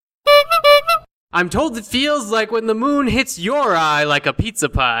I'm told it feels like when the moon hits your eye like a pizza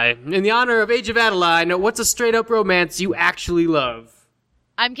pie. In the honor of Age of Adeline, what's a straight-up romance you actually love?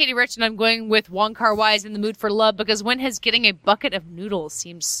 I'm Katie Rich, and I'm going with Wong Kar-wai's In the Mood for Love because when has getting a bucket of noodles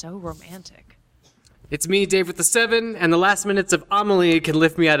seems so romantic? It's me, Dave with the 7, and the last minutes of Amelie can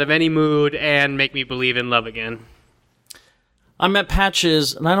lift me out of any mood and make me believe in love again. I'm at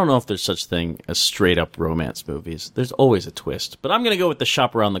Patches, and I don't know if there's such thing as straight-up romance movies. There's always a twist. But I'm going to go with The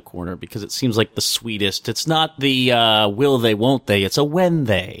Shop Around the Corner because it seems like the sweetest. It's not the will they, won't they. It's a when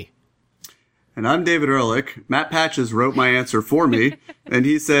they. And I'm David Ehrlich. Matt Patches wrote my answer for me, and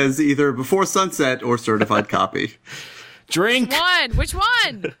he says either Before Sunset or Certified Copy. Drink! Which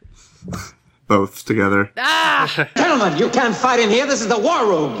one? Both together. Gentlemen, you can't fight in here. This is the war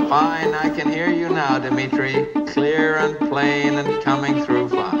room. Fine, I can hear you now, Dimitri. Clear and plain and coming through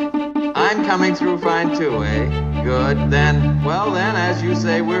fine. I'm coming through fine too, eh? Good. Then, as you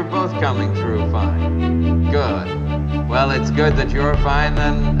say, we're both coming through fine. Good. Well, it's good that you're fine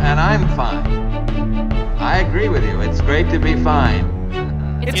and I'm fine. I agree with you. It's great to be fine.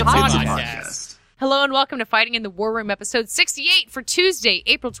 It's a podcast. Hello and welcome to Fighting in the War Room, episode 68 for Tuesday,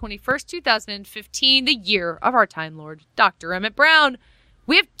 April 21st, 2015, the year of our Time Lord, Dr. Emmett Brown.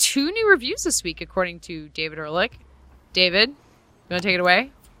 We have 2 new reviews this week, according to David Ehrlich. David, you want to take it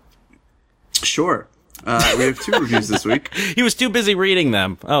away? Sure. We have 2 reviews this week. He was too busy reading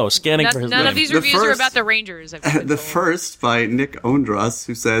them. Oh, scanning for his None name. of these reviews are about the Rangers. The first by Nick Ondras,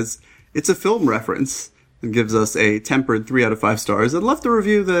 who says, it's a film reference, and gives us a tempered 3 out of 5 stars, and left a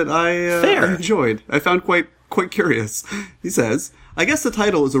review that I enjoyed. I found quite curious. He says, I guess the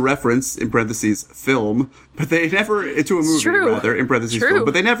title is a reference, in parentheses, film, but they never, to a movie, rather, in parentheses, film,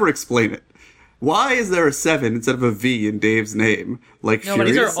 but they never explain it. Why is there a 7 instead of a V in Dave's name? Like no,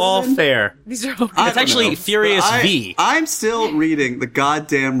 Furious? These are all fair. These are all It's actually Furious V. I'm still reading the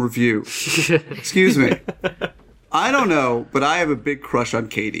goddamn review. Excuse me. I don't know, but I have a big crush on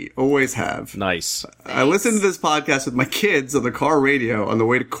Katie. Always have. Nice. I listen to this podcast with my kids on the car radio on the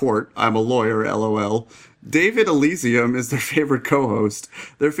way to court. I'm a lawyer, LOL. David Elysium is their favorite co-host.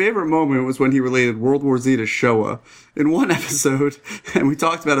 Their favorite moment was when he related World War Z to Showa. In one episode, and we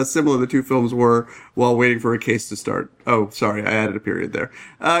talked about how similar the 2 films were while waiting for a case to start. Oh, sorry, I added a period there.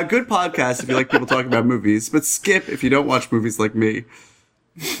 Good podcast if you like people talking about movies, but skip if you don't watch movies like me.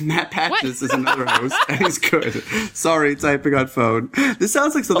 Matt Patches is another host, and he's good. Sorry, typing on phone. This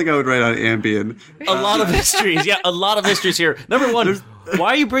sounds like something I would write on Ambien. A lot of histories. Yeah, a lot of histories here. Number 1,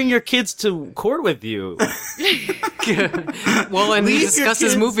 why you bring your kids to court with you? Well, and he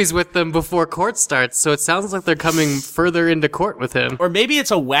discusses movies with them before court starts, so it sounds like they're coming further into court with him. Or maybe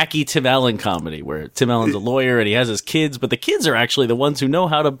it's a wacky Tim Allen comedy where Tim Allen's a lawyer and he has his kids, but the kids are actually the ones who know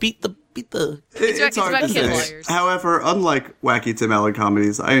how to beat the... It's hard about to kid say. lawyers. However, unlike wacky Tim Allen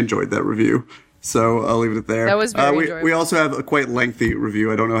comedies, I enjoyed that review. So I'll leave it there. That was very enjoyable. We also have a quite lengthy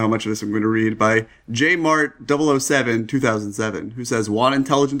review. I don't know how much of this I'm going to read by JMart007 2007, who says, want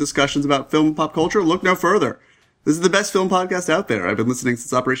intelligent discussions about film and pop culture? Look no further. This is the best film podcast out there. I've been listening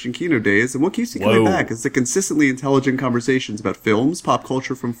since Operation Kino days, and what keeps me coming back is the consistently intelligent conversations about films, pop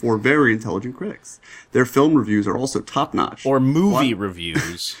culture from 4 very intelligent critics. Their film reviews are also top-notch. Or movie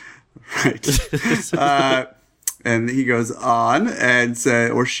reviews. Right. And he goes on and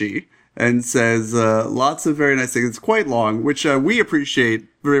says, or she, and says, lots of very nice things. It's quite long, which we appreciate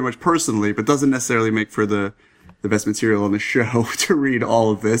very much personally, but doesn't necessarily make for the best material on the show to read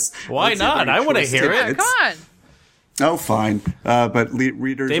all of this. Why not? I want to hear it. Come on. Oh, fine. But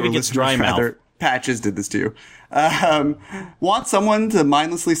readers David or gets listeners, dry mouth. rather, Patches did this to you. Want someone to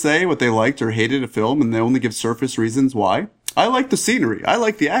mindlessly say what they liked or hated a film and they only give surface reasons why? I like the scenery. I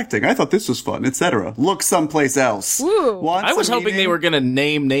like the acting. I thought this was fun, etc. Look someplace else. I was hoping they were going to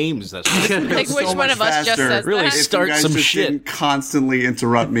name names. Like which one of us just says really that? start you guys some just shit. Didn't constantly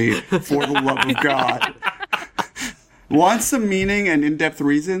interrupt me, for the love of God. Want some meaning and in-depth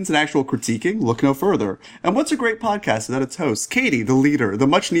reasons and actual critiquing? Look no further. And what's a great podcast without its host? Katie, the leader, the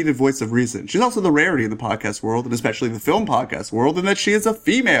much-needed voice of reason. She's also the rarity in the podcast world, and especially the film podcast world, in that she is a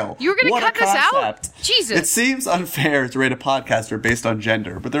female. You were going to cut this out? Jesus. It seems unfair to rate a podcaster based on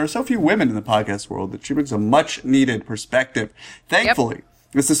gender, but there are so few women in the podcast world that she brings a much-needed perspective. Thankfully.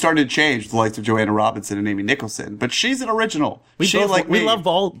 This has started to change with the likes of Joanna Robinson and Amy Nicholson, but she's an original. We love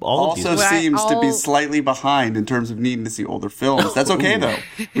all of these. Also seems to be slightly behind in terms of needing to see older films. That's okay, though.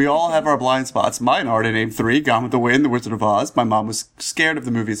 We all have our blind spots. Mine are to name 3, Gone with the Wind, The Wizard of Oz. My mom was scared of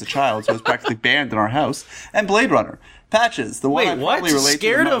the movie as a child, so it was practically banned in our house. And Blade Runner. Patches, the one Wait, I what? probably relate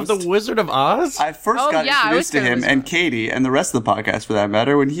Scared to the of most. the Wizard of Oz? I first got introduced to him and Katie and the rest of the podcast, for that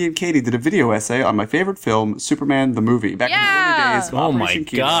matter, when he and Katie did a video essay on my favorite film, Superman the movie, back in the early days of Oh my Operation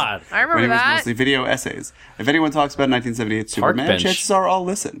Kino, God. I remember when it was that. mostly video essays. If anyone talks about 1978 Superman, bench. chances are I'll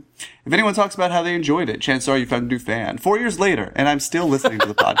listen. If anyone talks about how they enjoyed it, chances are you found a new fan. 4 years later, and I'm still listening to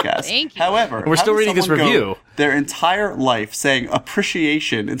the podcast. Thank you. However, We're still how does reading this someone go review. their entire life saying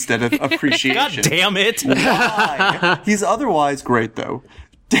appreciation instead of appreciation. God damn it. Why? He's otherwise great, though.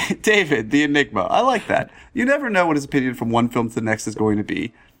 David, the Enigma. I like that. You never know what his opinion from one film to the next is going to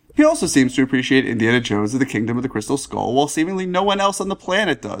be. He also seems to appreciate Indiana Jones and the Kingdom of the Crystal Skull, while seemingly no one else on the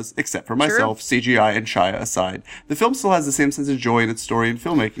planet does, except for myself, CGI and Shia aside. The film still has the same sense of joy in its story and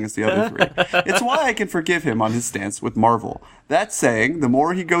filmmaking as the other three. It's why I can forgive him on his stance with Marvel. That saying, the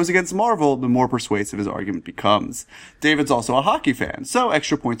more he goes against Marvel, the more persuasive his argument becomes. David's also a hockey fan, so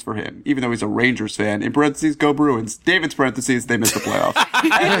extra points for him, even though he's a Rangers fan. In parentheses, go Bruins. David's parentheses, they missed the playoffs.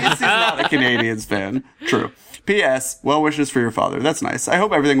 At least he's not a Canadiens fan. True. P.S. Well wishes for your father. That's nice. I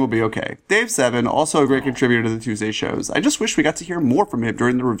hope everything will be okay. Dave Seven, also a great contributor to the Tuesday shows. I just wish we got to hear more from him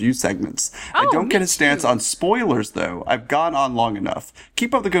during the review segments. I don't get his stance on spoilers, though. I've gone on long enough.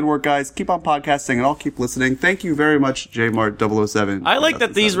 Keep up the good work, guys. Keep on podcasting, and I'll keep listening. Thank you very much, JMart007. I like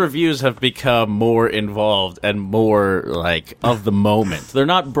that these reviews have become more involved and more, like, of the moment. They're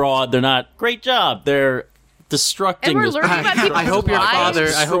not broad. They're not, great job. They're destructing And we're this. learning about people's I hope your lives. father.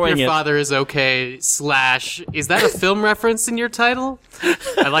 I hope your Destroying it. father is okay. Slash, is that a film reference in your title?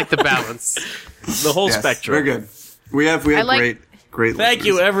 I like the balance. The whole Yes, spectrum. very good. We have like- great Thank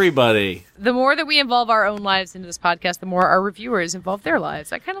you, listeners. everybody. The more that we involve our own lives into this podcast, the more our reviewers involve their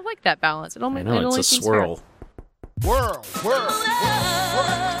lives. I kind of like that balance. It only, I know, it only it's a seems swirl. fair. World. For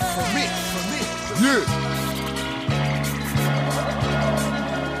me. Yeah.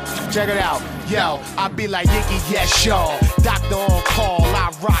 Check it out. Yo, I be like Iggy, yes, y'all. Doctor on call.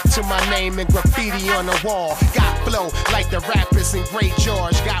 I rock to my name and graffiti on the wall. Got flow like the rappers in Great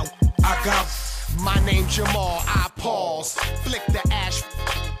George. I got my name Jamal. I pause. Flick the ash.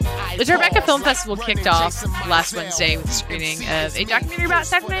 The Tribeca Film Festival kicked off last Wednesday with the screening of a documentary about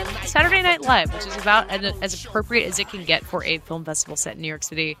Saturday Night Live, which is about as appropriate as it can get for a film festival set in New York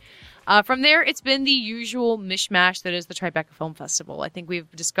City. From there, it's been the usual mishmash that is the Tribeca Film Festival. I think we've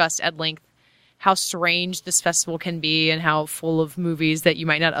discussed at length how strange this festival can be and how full of movies that you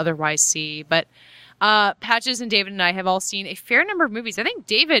might not otherwise see. But Patches and David and I have all seen a fair number of movies. I think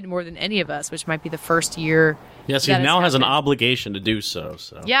David more than any of us, which might be the first year. Yes, he that now has an happened. obligation to do so.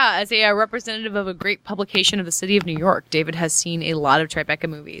 Yeah, as a representative of a great publication of the city of New York, David has seen a lot of Tribeca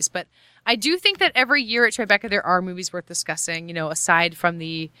movies. But I do think that every year at Tribeca there are movies worth discussing, you know, aside from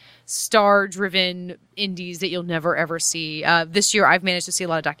the star-driven indies that you'll never, ever see. This year I've managed to see a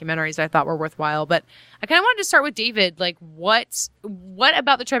lot of documentaries that I thought were worthwhile. But I kind of wanted to start with David. Like, what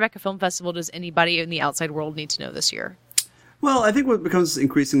about the Tribeca Film Festival does anybody in the outside world need to know this year? Well, I think what becomes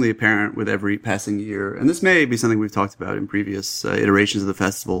increasingly apparent with every passing year, and this may be something we've talked about in previous iterations of the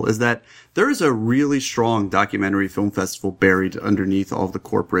festival, is that there is a really strong documentary film festival buried underneath all of the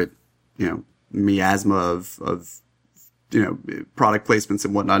corporate, miasma of product placements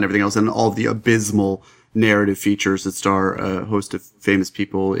and whatnot and everything else, and all of the abysmal narrative features that star a host of famous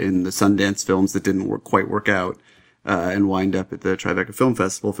people in the Sundance films that didn't quite work out. And wind up at the Tribeca Film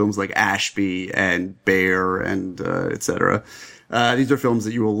Festival. Films like Ashby and Bear and etc. These are films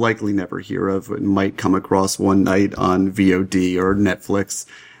that you will likely never hear of and might come across one night on VOD or Netflix.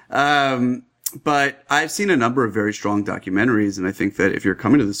 But I've seen a number of very strong documentaries, and I think that if you're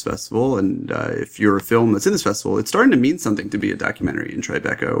coming to this festival and if you're a film that's in this festival, it's starting to mean something to be a documentary in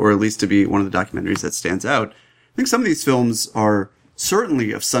Tribeca, or at least to be one of the documentaries that stands out. I think some of these films are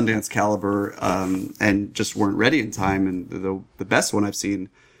certainly of Sundance caliber, and just weren't ready in time. And the best one I've seen,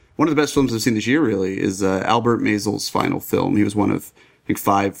 one of the best films I've seen this year really is, Albert Maysles' final film. He was one of, I think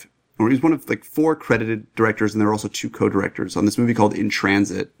he was one of like 4 credited directors, and there are also 2 co-directors on this movie called In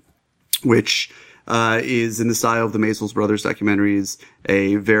Transit, which, is in the style of the Maysles brothers documentaries,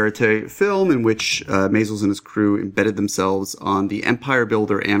 a verite film in which, Maysles and his crew embedded themselves on the Empire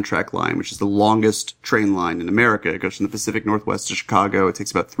Builder Amtrak line, which is the longest train line in America. It goes from the Pacific Northwest to Chicago. It takes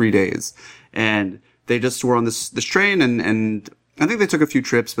about 3 days. And they just were on this train, and I think they took a few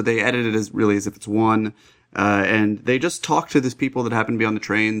trips, but they edited it as if it's one. And they just talked to these people that happen to be on the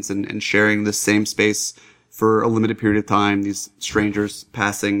trains and sharing this same space for a limited period of time. These strangers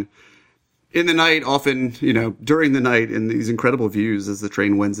passing in the night, often, during the night, in these incredible views as the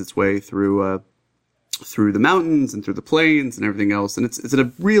train wends its way through the mountains and through the plains and everything else. And it's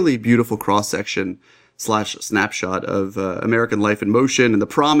a really beautiful cross-section / snapshot of American life in motion and the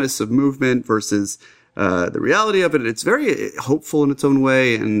promise of movement versus the reality of it. It's very hopeful in its own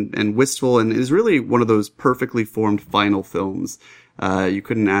way and wistful, and is really one of those perfectly formed final films. You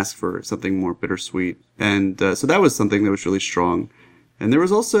couldn't ask for something more bittersweet. And so that was something that was really strong. And there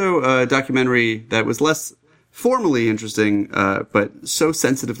was also a documentary that was less formally interesting, but so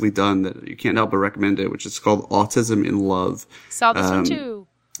sensitively done that you can't help but recommend it, which is called Autism in Love. Saw this one too.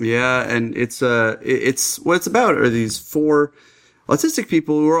 Yeah, and it's what it's about are these 4 autistic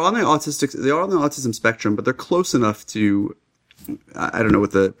people who are on the autism spectrum, but they're close enough to, I don't know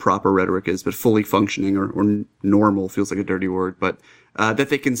what the proper rhetoric is, but fully functioning or normal feels like a dirty word, but that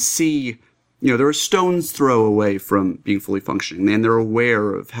they can see, they're a stone's throw away from being fully functioning, and they're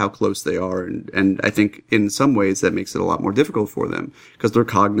aware of how close they are. And I think in some ways that makes it a lot more difficult for them because they're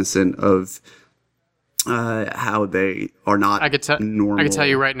cognizant of how they are not normal. I could tell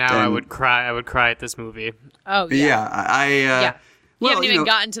you right now, I would cry at this movie. Oh, yeah. Yeah, You haven't even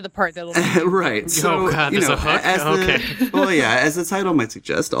gotten to the part that'll right. So, oh God, there's a hook? As the title might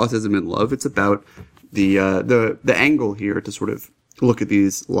suggest, Autism in Love, it's about the angle here to sort of look at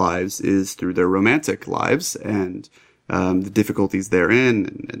these lives is through their romantic lives and the difficulties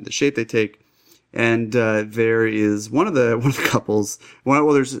therein and the shape they take. And there is one of the couples.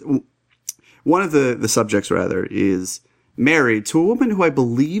 There's one of the subjects rather is married to a woman who I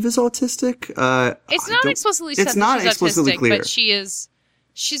believe is autistic. It's not explicitly said it's not that she's explicitly autistic, clear. but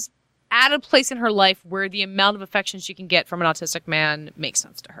she's at a place in her life where the amount of affection she can get from an autistic man makes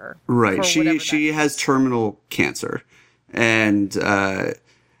sense to her. Right. She has terminal cancer. And you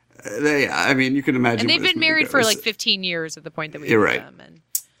can imagine. And they've been married for like 15 years at the point that we meet them. And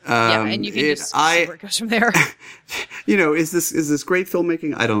and you can just see where it goes from there. Is this great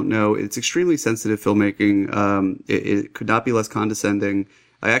filmmaking? I don't know. It's extremely sensitive filmmaking. It could not be less condescending.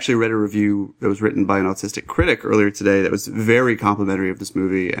 I actually read a review that was written by an autistic critic earlier today that was very complimentary of this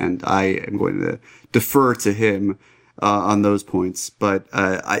movie, and I am going to defer to him on those points. But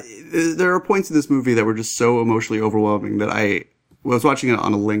there are points in this movie that were just so emotionally overwhelming that I was watching it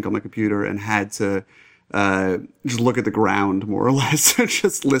on a link on my computer and had to just look at the ground more or less and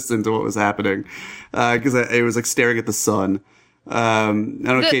just listen to what was happening. Cause it was like staring at the sun. I don't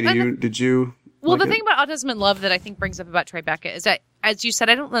know, Katie, did you? Well, the thing about Autism in Love that I think brings up about Tribeca is that, as you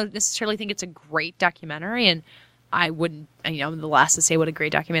said, I don't necessarily think it's a great documentary, and I wouldn't, I'm the last to say what a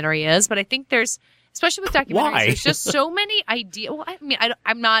great documentary is, but I think there's, especially with documentaries, there's just so many ideas. Well, I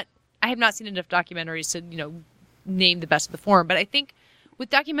have not seen enough documentaries to, name the best of the form, but I think with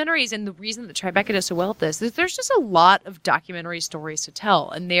documentaries, and the reason that Tribeca does so well at this is there's just a lot of documentary stories to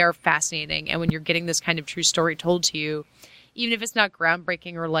tell, and they are fascinating. And when you're getting this kind of true story told to you, even if it's not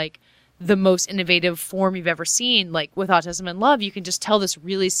groundbreaking or like the most innovative form you've ever seen, like with Autism in Love, you can just tell this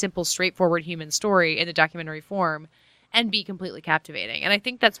really simple, straightforward human story in a documentary form and be completely captivating. And I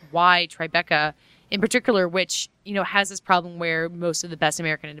think that's why Tribeca, in particular, which, has this problem where most of the best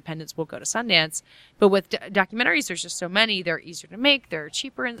American independents will go to Sundance. But with documentaries, there's just so many. They're easier to make. They're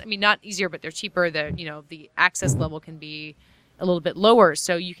cheaper. Not easier, but they're cheaper. The access level can be a little bit lower.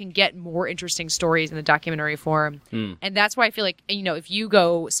 So you can get more interesting stories in the documentary form. And that's why I feel like, if you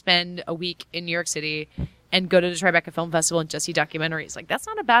go spend a week in New York City and go to the Tribeca Film Festival and just see documentaries, like, that's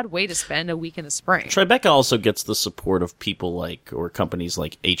not a bad way to spend a week in the spring. Tribeca also gets the support of people or companies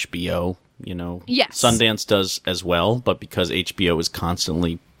like HBO. Yes. Sundance does as well, but because HBO is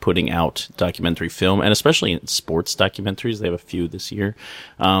constantly putting out documentary film, and especially in sports documentaries, they have a few this year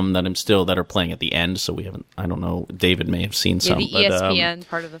that are playing at the end. So we haven't. I don't know. David may have seen some. The ESPN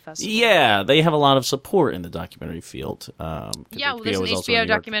part of the festival. Yeah, they have a lot of support in the documentary field. There's an HBO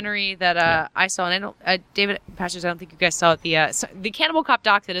documentary that I saw, and I don't. David Patches, I don't think you guys saw it. The Cannibal Cop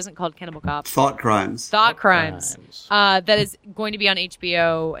doc that isn't called Cannibal Cop. Thought Crimes. That is going to be on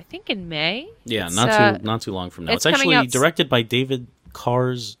HBO, I think, in May. Yeah, not too long from now. It's actually directed by David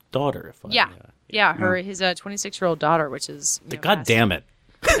Carr's daughter. His 26-year-old daughter, which is God damn it.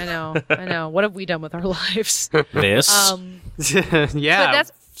 I know. What have we done with our lives? This. Yeah.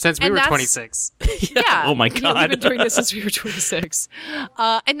 Since we were 26. Yeah. Oh my God. We've been doing this since we were 26.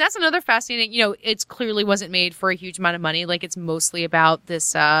 And that's another fascinating, it clearly wasn't made for a huge amount of money. Like, it's mostly about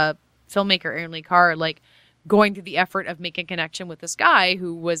this filmmaker, Aaron Lee Carr, going through the effort of making a connection with this guy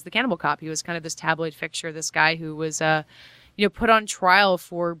who was the Cannibal Cop. He was kind of this tabloid fixture, this guy who was put on trial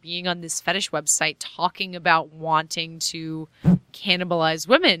for being on this fetish website talking about wanting to cannibalize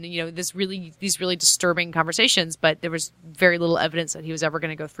women. These really disturbing conversations, but there was very little evidence that he was ever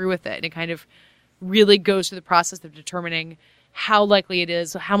going to go through with it. And it kind of really goes through the process of determining how likely it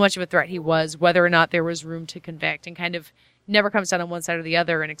is, how much of a threat he was, whether or not there was room to convict, and kind of never comes down on one side or the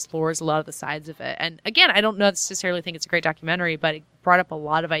other and explores a lot of the sides of it. And again, I don't necessarily think it's a great documentary, but it brought up a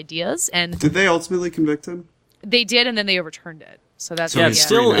lot of ideas. And did they ultimately convict him? They did, and then they overturned it. So that's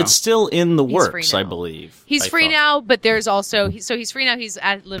it's still in the works, I believe. He's free now, but there's also he's free now. He's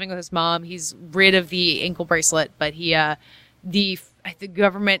living with his mom. He's rid of the ankle bracelet, but the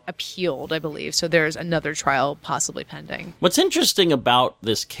government appealed, I believe. So there's another trial possibly pending. What's interesting about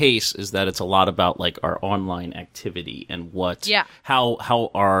this case is that it's a lot about like our online activity and how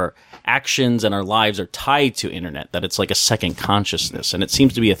our actions and our lives are tied to internet, that it's like a second consciousness. And it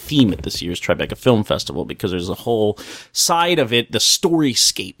seems to be a theme at this year's Tribeca Film Festival, because there's a whole side of it, the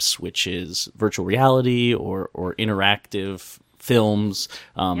Storyscapes, which is virtual reality or interactive films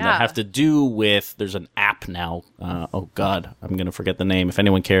that have to do with, there's an app now, oh god, I'm gonna forget the name. If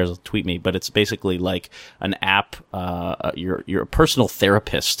anyone cares, tweet me, but it's basically like an app. You're a personal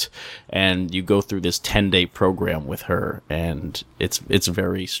therapist, and you go through this 10-day program with her, and it's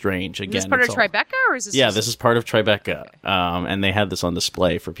very strange. Again, is this part of Tribeca, or is this this is part of Tribeca. Okay. And they had this on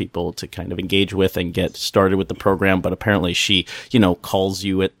display for people to kind of engage with and get started with the program, but apparently she calls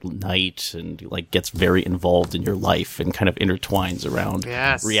you at night and like gets very involved in your life and kind of intertwines around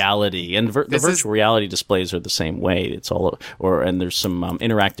reality, and the virtual reality displays are the same way. It's all and there's some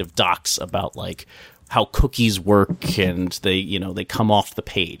interactive docs about like how cookies work, and they come off the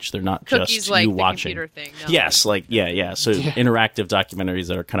page. They're not cookies just like you the watching. Computer thing. No. Yes, So interactive documentaries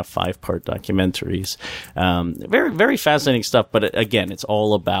that are kind of 5-part documentaries. Very, very fascinating stuff. But again, it's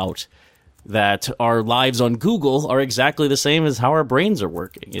all about that our lives on Google are exactly the same as how our brains are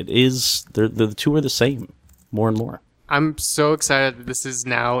working. The two are the same more and more. I'm so excited that this is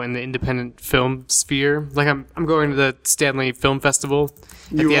now in the independent film sphere. Like I'm going to the Stanley Film Festival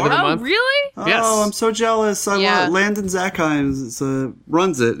at the end of the month. Oh, really? Yes. Oh, I'm so jealous. Landon Zackheim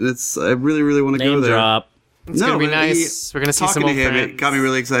runs it. I really, really want to go there. Drop. It's going to be nice. We're going to see some old friends. It got me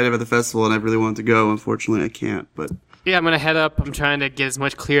really excited about the festival, and I really wanted to go. Unfortunately, I can't. But yeah, I'm going to head up. I'm trying to get as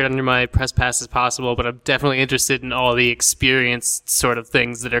much cleared under my press pass as possible, but I'm definitely interested in all the experienced sort of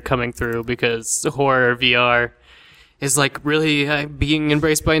things that are coming through, because horror VR is like really being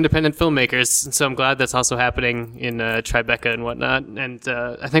embraced by independent filmmakers. And so I'm glad that's also happening in Tribeca and whatnot. And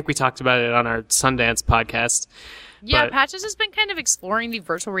I think we talked about it on our Sundance podcast. Yeah, Patches has been kind of exploring the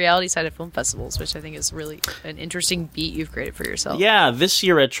virtual reality side of film festivals, which I think is really an interesting beat you've created for yourself. Yeah, this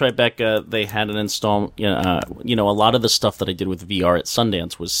year at Tribeca, they had an install. A lot of the stuff that I did with VR at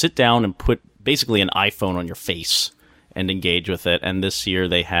Sundance was sit down and put basically an iPhone on your face and engage with it. And this year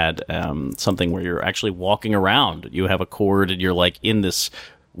they had something where you're actually walking around. You have a cord and you're like in this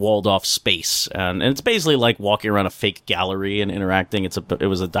walled off space, and it's basically like walking around a fake gallery and interacting. It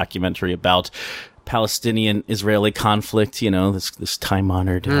was a documentary about Palestinian-Israeli conflict, this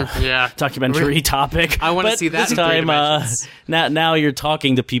time-honored documentary topic. I want to see that this time. Now you're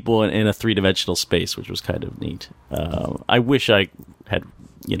talking to people in a three-dimensional space, which was kind of neat. I wish I had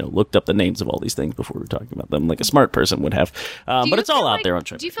looked up the names of all these things before we were talking about them, like a smart person would have. But it's all out there on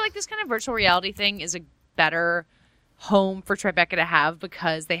Tribeca. Do you feel like this kind of virtual reality thing is a better home for Tribeca to have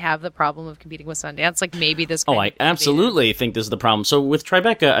because they have the problem of competing with Sundance? Like maybe this. I absolutely think this is the problem. So with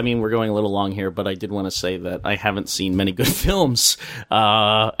Tribeca, I mean, we're going a little long here, but I did want to say that I haven't seen many good films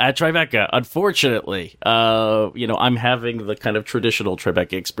at Tribeca, unfortunately. I'm having the kind of traditional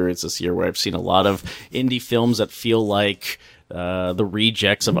Tribeca experience this year where I've seen a lot of indie films that feel like the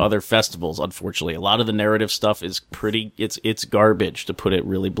rejects of other festivals. Unfortunately, a lot of the narrative stuff is it's garbage, to put it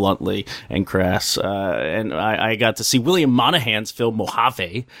really bluntly and crass. And I got to see William Monahan's film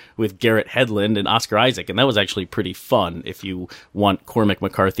Mojave with Garrett Hedlund and Oscar Isaac, and that was actually pretty fun if you want Cormac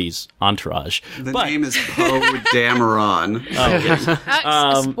McCarthy's Entourage. The name is Poe Dameron.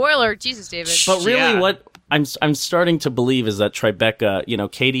 Spoiler, Jesus, David. But really, what I'm starting to believe is that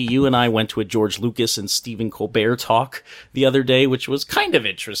Tribeca, Katie, you and I went to a George Lucas and Stephen Colbert talk the other day, which was kind of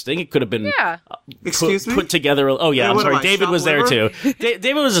interesting. It could have been put together. Oh, yeah, I'm sorry. David was there, too.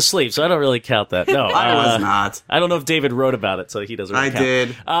 David was asleep, so I don't really count that. No, I was not. I don't know if David wrote about it, so he doesn't really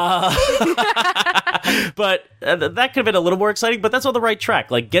count. I did. But that could have been a little more exciting, but that's on the right track.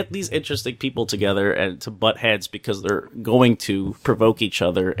 Like, get these interesting people together and to butt heads, because they're going to provoke each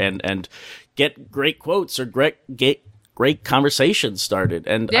other and get great quotes or great conversations started.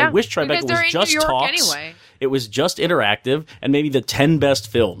 And I wish Tribeca was just talks. Anyway. It was just interactive, and maybe the 10 best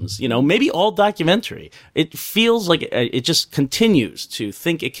films, maybe all documentary. It feels like it just continues to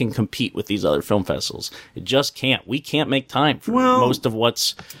think it can compete with these other film festivals. It just can't. We can't make time for most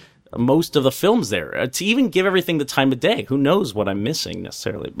of the films there to even give everything the time of day. Who knows what I'm missing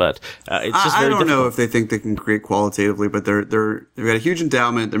necessarily? But it's just very I don't difficult. know if they think they can create qualitatively, but they've got a huge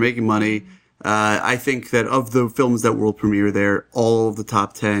endowment. They're making money. I think that of the films that world premiere there, all of the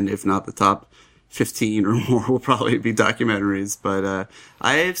top 10, if not the top 15 or more, will probably be documentaries. But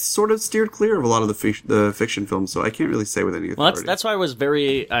I've sort of steered clear of a lot of the fiction films, so I can't really say with any authority. Well, that's why I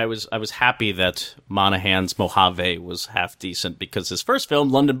was happy that Monahan's Mojave was half decent, because his first film,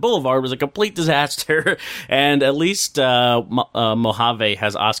 London Boulevard, was a complete disaster, and at least Mojave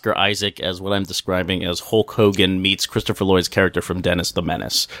has Oscar Isaac as what I'm describing as Hulk Hogan meets Christopher Lloyd's character from Dennis the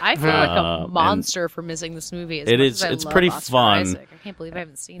Menace. I feel like a monster for missing this movie. It's pretty Oscar fun. Isaac. I can't believe I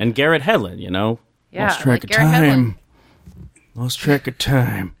haven't seen it. And Garrett Hedlund, you know. Yeah, Lost track like of Garrett time. Hedlund. Lost track of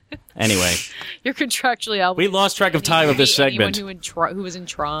time. Anyway, You're contractually obligated. we lost track of time of this segment. Anyone who was in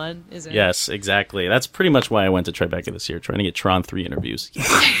Tron is in. Yes, exactly. That's pretty much why I went to Tribeca this year, trying to get Tron 3 interviews.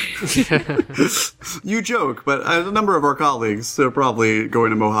 You joke, but a number of our colleagues are probably going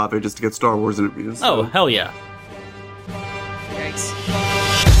to Mojave just to get Star Wars interviews. So. Oh, hell yeah. Yikes.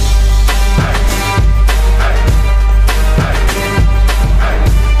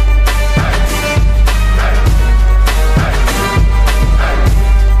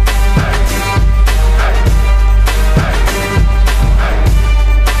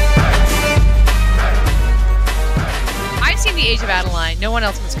 Age of Adeline. No one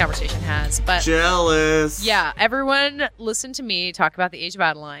else in this conversation has, but Jealous. yeah, everyone listen to me talk about the Age of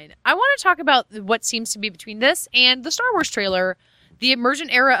Adeline. I want to talk about what seems to be between this and the Star Wars trailer, the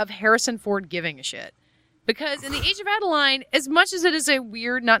emergent era of Harrison Ford giving a shit. Because in the Age of Adeline, as much as it is a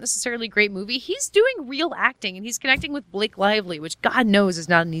weird, not necessarily great movie, he's doing real acting and he's connecting with Blake Lively, which God knows is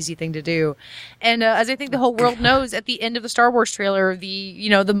not an easy thing to do. And as I think the whole world knows, at the end of the Star Wars trailer,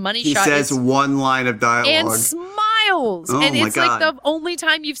 the money He shot says is, one line of dialogue. and smiles. Oh and my it's like God. the only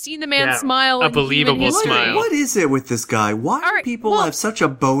time you've seen the man Yeah, smile a in human believable history. smile. What is it with this guy? Why do right, people well- have such a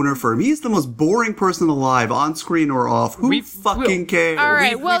boner for him? He's the most boring person alive, on screen or off. Who fucking cares? All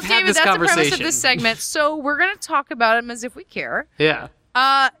right, We've- well, we've had David, this that's the premise of conversation. this segment. So we're going to talk about him as if we care. Yeah.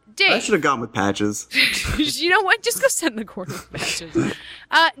 I Dave, should have gone with Patches. you know what? Just go sit in the corner with matches.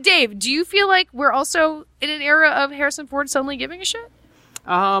 Dave, do you feel like we're also in an era of Harrison Ford suddenly giving a shit?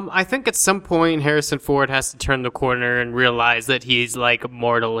 I think at some point Harrison Ford has to turn the corner and realize that he's like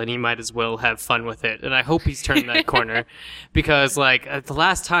immortal and he might as well have fun with it. And I hope he's turned that corner because like the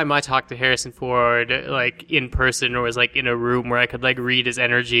last time I talked to Harrison Ford like in person or was like in a room where I could like read his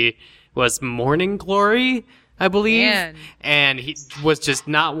energy was Morning Glory, I believe. Man. And he was just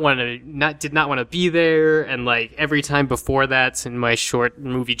did not want to be there. And like every time before that in my short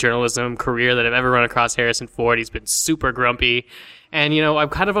movie journalism career that I've ever run across Harrison Ford, he's been super grumpy. And, you know, I'm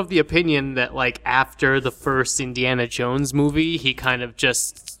kind of the opinion that, like, after the first Indiana Jones movie, he kind of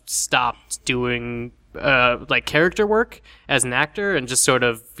just stopped doing, like, character work as an actor and just sort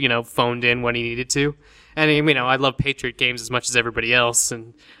of, you know, phoned in when he needed to. And, you know, I love Patriot games as much as everybody else,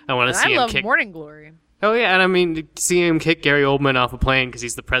 and I want to see I him love kick... Morning Glory. Oh, yeah, and I mean, seeing him kick Gary Oldman off a plane because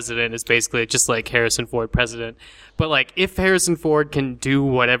he's the president is basically just like Harrison Ford president. But, like, if Harrison Ford can do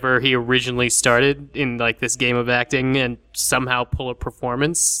whatever he originally started in, like, this game of acting and somehow pull a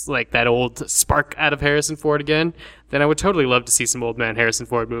performance, like that old spark out of Harrison Ford again, then I would totally love to see some old man Harrison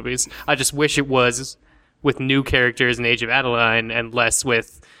Ford movies. I just wish it was with new characters in Age of Adeline and less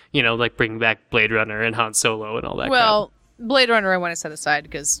with, you know, like, bringing back Blade Runner and Han Solo and all that Well, Blade Runner I want to set aside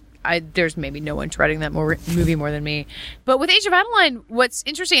because there's maybe no one treading that movie more than me. But with Age of Adeline, what's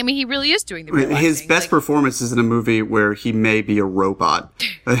interesting, I mean, he really is doing the real His acting. best performance is in a movie where he may be a robot.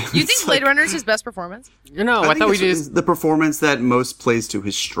 You think Blade Runner is his best performance? crowd. No, I think thought we it's just... the performance that most plays to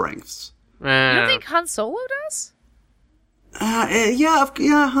his strengths. You don't think Han Solo does?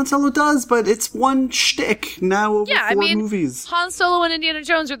 Yeah, Han Solo does, but it's one shtick now over Yeah, I 4 mean, movies. Han Solo and Indiana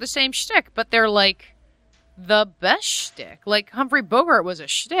Jones are the same shtick, but they're like the best shtick. Like Humphrey Bogart was a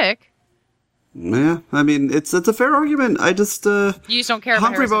shtick. Yeah, I mean, it's a fair argument. I just, You just don't care about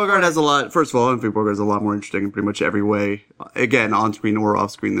Humphrey Harrison Bogart Ford. has a lot, first of all, Humphrey Bogart is a lot more interesting in pretty much every way. Again, on screen or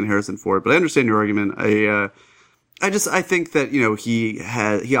off screen than Harrison Ford, but I understand your argument. I think that, you know, he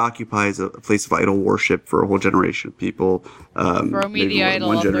occupies a place of idol worship for a whole generation of people. Throw me maybe the idol,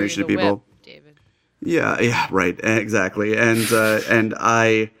 one I'll throw generation you of the people. whip, David. Yeah, right, exactly. And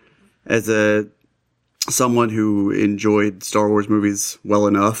I, as someone who enjoyed Star Wars movies well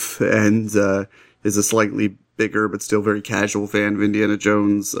enough and is a slightly bigger but still very casual fan of Indiana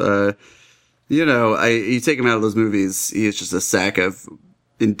Jones, you know, you take him out of those movies, he is just a sack of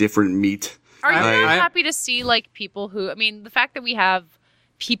indifferent meat. Are you I- happy to see like people who? I mean, the fact that we have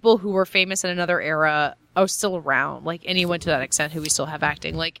people who were famous in another era are still around, like anyone to that extent who we still have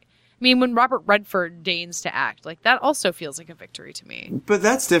acting. Like, I mean, when Robert Redford deigns to act, like that also feels like a victory to me. But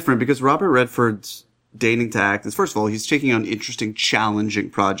that's different because Robert Redford's deigning to act is, first of all, he's taking on interesting, challenging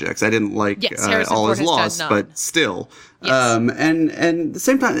projects. I didn't like Harrison All Ford Is has Lost, done none. but still. Yes. And at the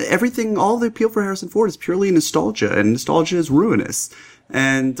same time, all the appeal for Harrison Ford is purely nostalgia, and nostalgia is ruinous.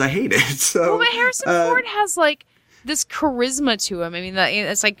 And I hate it. So, well, but Harrison Ford has, like, this charisma to him. I mean,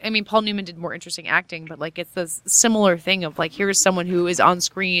 it's like, Paul Newman did more interesting acting, but, like, it's this similar thing of, like, here's someone who is on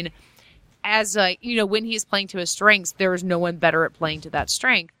screen as, when he's playing to his strengths, there is no one better at playing to that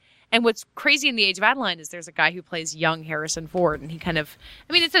strength. And what's crazy in The Age of Adeline is there's a guy who plays young Harrison Ford, and he kind of,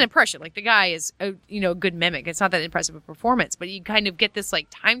 it's an impression. Like, the guy is a good mimic. It's not that impressive a performance, but you kind of get this, like,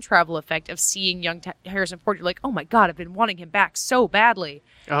 time travel effect of seeing young Harrison Ford. You're like, oh my God, I've been wanting him back so badly.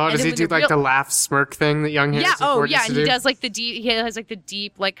 Oh, does he do like the laugh smirk thing that young Harrison Ford used to and do? he does like he has like the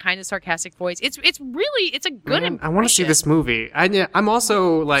deep, like kind of sarcastic voice. It's a good impression. I want to see this movie. I'm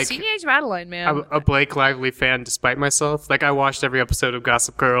also like see The Age of Adeline, man. a Blake Lively fan despite myself. Like, I watched every episode of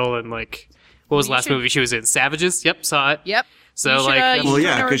Gossip Girl, and like, what was the last movie she was in? Savages? Yep, saw it. Yep. So you like, should, well,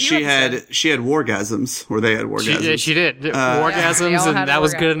 yeah, because she had wargasms, or they had wargasms. she did orgasms, all and had that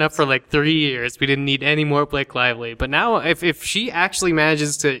was good orgasms. enough for like 3 years. We didn't need any more Blake Lively. But now, if she actually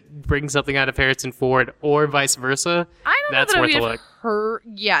manages to bring something out of Harrison Ford, or vice versa, I don't that's know that worth I a mean, look. her.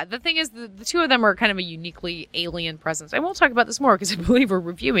 Yeah, the thing is, the two of them are kind of a uniquely alien presence. I won't talk about this more because I believe we're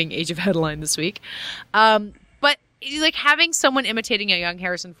reviewing Age of Adeline this week. But like having someone imitating a young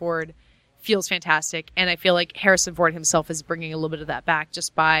Harrison Ford feels fantastic, and I feel like Harrison Ford himself is bringing a little bit of that back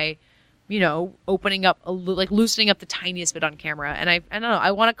just by, opening up loosening up the tiniest bit on camera. And I don't know, I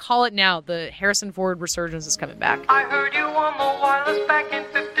want to call it now. The Harrison Ford resurgence is coming back. I heard you on the wireless back in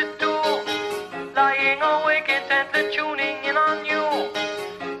 52, lying awake intently tuning in on you.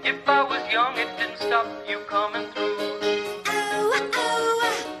 If I was young, it didn't stop you coming through.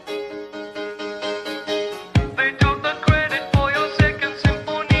 They took the credit for your second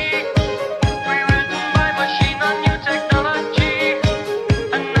symphony, rewritten by machine on new technology,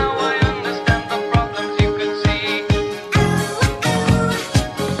 and now I understand the problems you could see.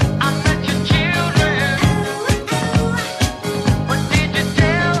 I met your children, what did you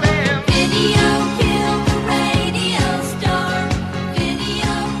tell them? Video killed the radio star.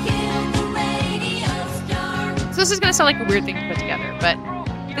 Video killed the radio star. So this is going to sound like a weird thing to put together, but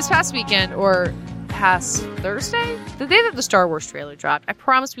this past weekend, or past Thursday, the day that the Star Wars trailer dropped, I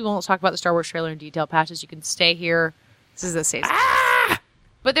promise we won't talk about the Star Wars trailer in detail. Patches, you can stay here. This is the safe.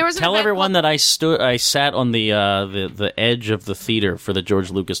 But there was an Tell event everyone called- that I sat on the edge of the theater for the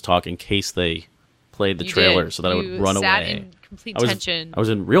George Lucas talk in case they played the You trailer, did. so that I You would run sat away. in complete I was, tension. I was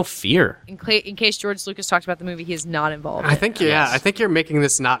in real fear. In case George Lucas talked about the movie, he is not involved. I think you're making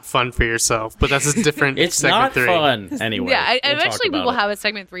this not fun for yourself, but that's a different It's segment not 3. fun anyway. Yeah, We'll talk eventually we about will it. have a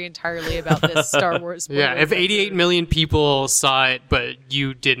segment 3 entirely about this Star Wars. Yeah, if 88 million people saw it, but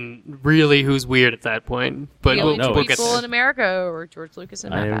you didn't, really, who's weird at that point? But million no, we'll get people there. in America or George Lucas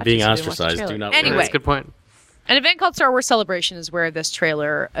and I Matt am Patches being who didn't watch the ostracized. trailer. Do not Anyway, worry. That's a good point. an event called Star Wars Celebration is where this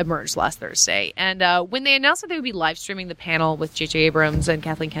trailer emerged last Thursday. And when they announced that they would be live streaming the panel with J.J. Abrams and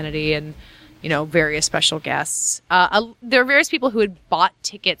Kathleen Kennedy and, various special guests, there are various people who had bought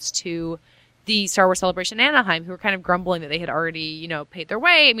tickets to the Star Wars Celebration in Anaheim who were kind of grumbling that they had already, paid their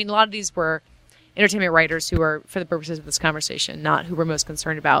way. I mean, a lot of these were entertainment writers who are, for the purposes of this conversation, not who we're most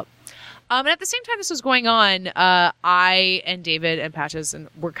concerned about. And at the same time this was going on, I and David and Patches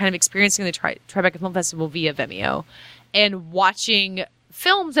were kind of experiencing the Tribeca Film Festival via Vimeo and watching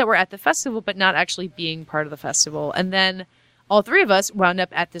films that were at the festival but not actually being part of the festival. And then all three of us wound up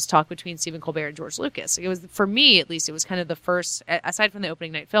at this talk between Stephen Colbert and George Lucas. It was, for me at least, it was kind of the first, aside from the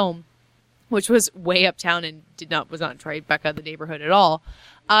opening night film, which was way uptown and was not Tribeca, the neighborhood at all.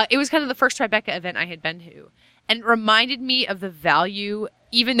 It was kind of the first Tribeca event I had been to. And it reminded me of the value,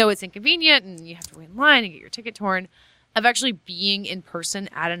 even though it's inconvenient and you have to wait in line and get your ticket torn, of actually being in person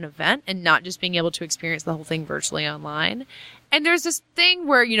at an event and not just being able to experience the whole thing virtually online. And there's this thing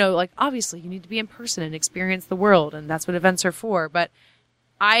where, obviously you need to be in person and experience the world, and that's what events are for. But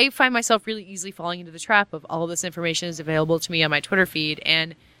I find myself really easily falling into the trap of all of this information is available to me on my Twitter feed,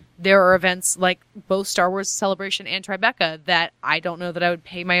 and there are events like both Star Wars Celebration and Tribeca that I don't know that I would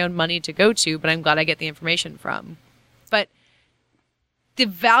pay my own money to go to, but I'm glad I get the information from. But the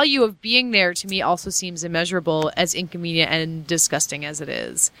value of being there to me also seems immeasurable, as inconvenient and disgusting as it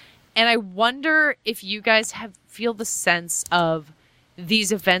is. And I wonder if you guys feel the sense of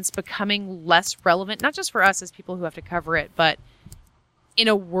these events becoming less relevant, not just for us as people who have to cover it, but in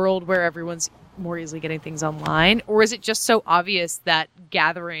a world where everyone's more easily getting things online? Or is it just so obvious that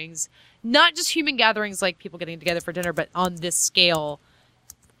gatherings, not just human gatherings like people getting together for dinner, but on this scale,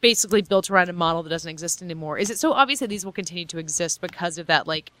 basically built around a model that doesn't exist anymore? Is it so obvious that these will continue to exist because of that,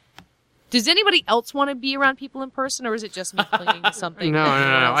 Does anybody else want to be around people in person, or is it just me clinging to something? No. that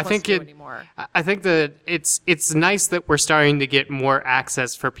no one else I wants think to do it. anymore? I think that it's nice that we're starting to get more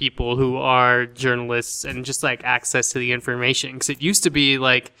access for people who are journalists and just like access to the information. Because it used to be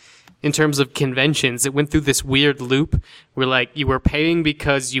like, in terms of conventions, it went through this weird loop where like you were paying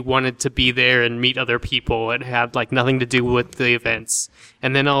because you wanted to be there and meet other people and had like nothing to do with the events.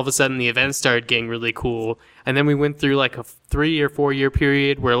 And then all of a sudden the events started getting really cool. And then we went through like a 3 or 4 year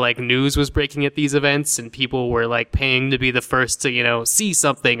period where like news was breaking at these events and people were like paying to be the first to, see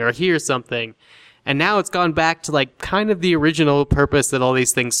something or hear something. And now it's gone back to like kind of the original purpose that all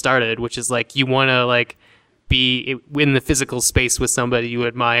these things started, which is like you want to like be in the physical space with somebody you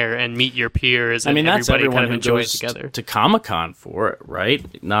admire and meet your peers. And that's everybody everyone kind of who enjoy it goes together. to Comic-Con for it,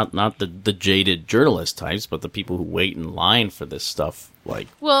 right? Not the jaded journalist types, but the people who wait in line for this stuff, like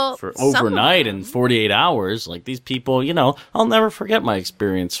for some of overnight them- and 48 hours. Like these people, I'll never forget my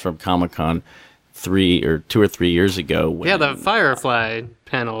experience from Comic-Con 2 or 3 years ago. When, Yeah, the Firefly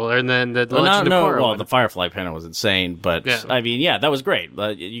panel, and then the Legend of Korra one. the Firefly panel was insane, but Yeah. I mean, yeah, that was great.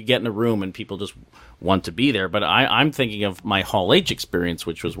 You get in a room and people just want to be there. But I'm thinking of my Hall H experience,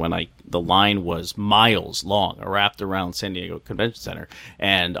 which was when the line was miles long, wrapped around San Diego Convention Center,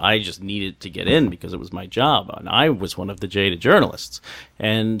 and I just needed to get in because it was my job, and I was one of the jaded journalists.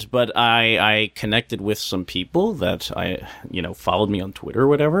 But I connected with some people that followed me on Twitter or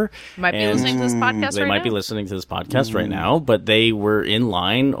whatever. Might be and listening to this podcast They right might now. be listening to this podcast right now, but they were in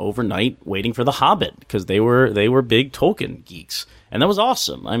line overnight waiting for The Hobbit because they were big Tolkien geeks. And that was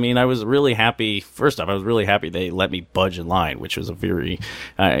awesome. I mean, I was really happy. First off, I was really happy they let me budge in line, which was a very,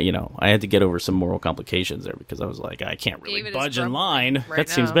 I had to get over some moral complications there because I was like, I can't really David is budge in grumbling line. right That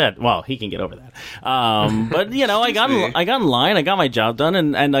seems now. bad. Well, he can get over that. But I got in line. I got my job done,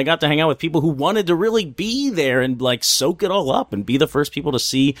 and I got to hang out with people who wanted to really be there and like soak it all up and be the first people to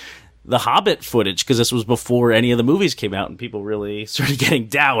see the Hobbit footage, because this was before any of the movies came out and people really started getting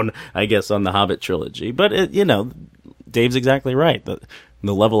down, I guess, on the Hobbit trilogy. But Dave's exactly right. The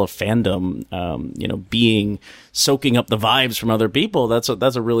level of fandom, soaking up the vibes from other people, that's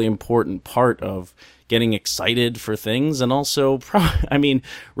a really important part of getting excited for things, and also,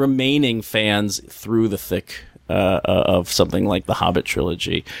 remaining fans through the thick of something like the Hobbit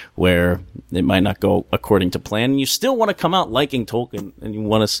trilogy, where it might not go according to plan, and you still want to come out liking Tolkien, and you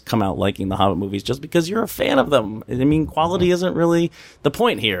want to come out liking the Hobbit movies just because you're a fan of them. I mean, quality isn't really the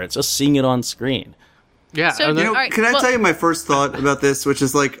point here. It's just seeing it on screen. Yeah. So, and then- all right, Can I well- tell you my first thought about this, which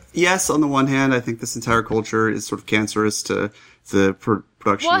is like, yes, on the one hand, I think this entire culture is sort of cancerous to the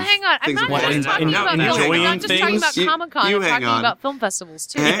production. Well, of hang on. I'm things not of just Hollywood. talking No, about no, film. I'm enjoying not just talking about things. Comic-Con. You I'm hang talking on. about film festivals,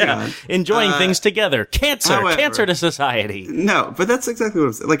 too. Hang on. Enjoying things together. Cancer however- to society. No, but that's exactly what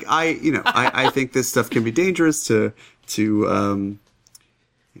I'm saying. Like, I think this stuff can be dangerous to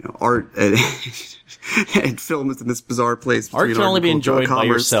art and film is in this bizarre place. Art between can only and be enjoyed by commerce.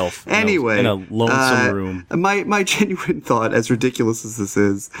 yourself. Anyway, in a lonesome room. My genuine thought, as ridiculous as this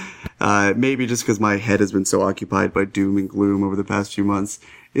is, maybe just because my head has been so occupied by doom and gloom over the past few months,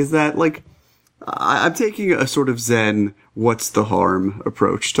 is that like I'm taking a sort of Zen, what's the harm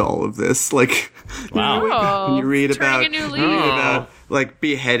approach to all of this. Like, Wow. when you read turning about, a new leaf. like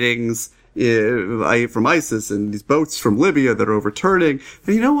beheadings from ISIS and these boats from Libya that are overturning.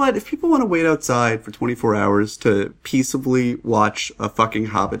 And you know what? If people want to wait outside for 24 hours to peaceably watch a fucking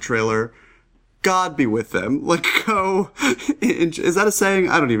Hobbit trailer, God be with them. Like, go. Is that a saying?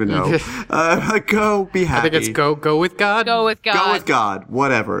 I don't even know. Go be happy. I think it's go with God. Go with God. Go with God.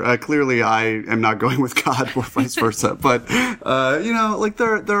 Whatever. Clearly, I am not going with God, or vice versa. But like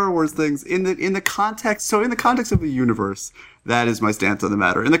there are worse things in the context. So in the context of the universe, that is my stance on the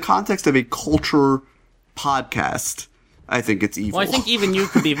matter. In the context of a culture podcast, I think it's evil. Well, I think even you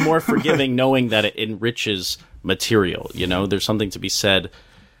could be more forgiving knowing that it enriches material. There's something to be said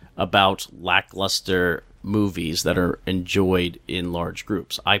about lackluster movies that are enjoyed in large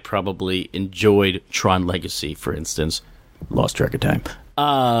groups. I probably enjoyed Tron Legacy, for instance, lost track of time,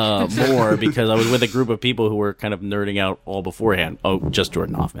 more because I was with a group of people who were kind of nerding out all beforehand. Oh, just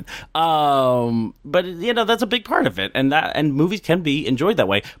Jordan Hoffman. But that's a big part of it, and movies can be enjoyed that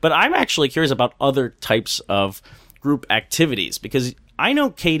way. But I'm actually curious about other types of group activities, because I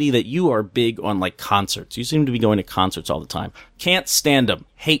know, Katie, that you are big on like concerts. You seem to be going to concerts all the time. Can't stand them.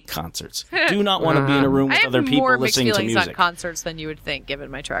 Hate concerts. Do not want to be in a room I with have other people more mixed listening to feelings on music. concerts than you would think,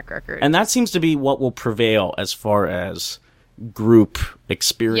 given my track record. And that seems to be what will prevail as far as group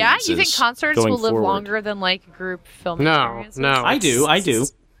experiences. yeah, you think concerts going will live forward. longer than like group film No, experiences? no. I do.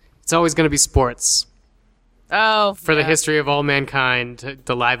 It's always going to be sports. Oh, For the yeah. history of all mankind,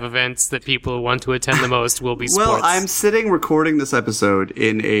 the live events that people want to attend the most will be sports. Well, I'm sitting recording this episode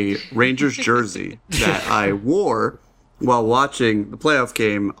in a Rangers jersey that I wore while watching the playoff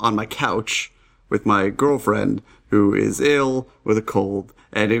game on my couch with my girlfriend, who is ill with a cold.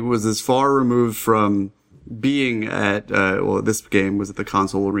 And it was as far removed from being at, this game was at the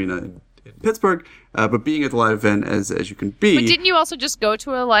Console Arena in Pittsburgh, but being at the live event as you can be. But didn't you also just go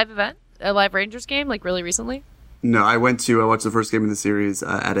to a live event, a live Rangers game, like really recently? No, I watched the first game of the series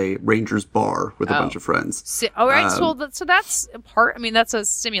at a Rangers bar with a bunch of friends. All right, so that's a part. I mean, that's a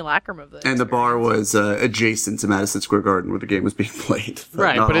simulacrum of the. And the bar was adjacent to Madison Square Garden where the game was being played.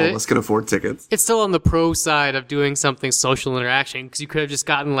 Right, not but all of us could afford tickets. It's still on the pro side of doing something social interaction, because you could have just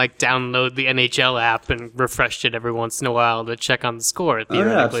gotten, like, download the NHL app and refreshed it every once in a while to check on the score,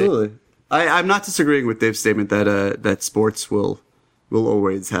 theoretically. Absolutely. I'm not disagreeing with Dave's statement that sports will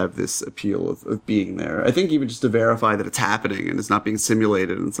always have this appeal of being there. I think even just to verify that it's happening and it's not being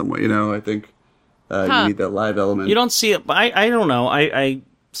simulated in some way, I think you need that live element. You don't see it. I don't know. I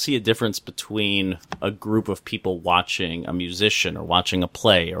see a difference between a group of people watching a musician or watching a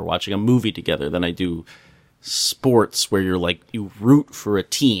play or watching a movie together than I do sports, where you root for a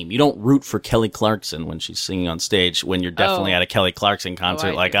team. You don't root for Kelly Clarkson when she's singing on stage, when you're definitely at a Kelly Clarkson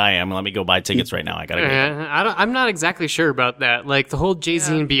concert like I am. Let me go buy tickets right now. I gotta go. I'm not exactly sure about that. Like, the whole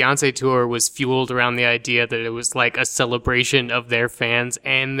Jay-Z and Beyonce tour was fueled around the idea that it was like a celebration of their fans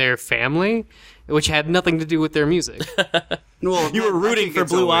and their family, which had nothing to do with their music. Well, You were rooting for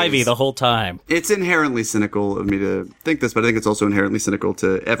Blue Ivy the whole time. It's inherently cynical of me to think this, but I think it's also inherently cynical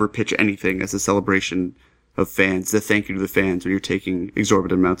to ever pitch anything as a celebration of fans, the thank you to the fans when you're taking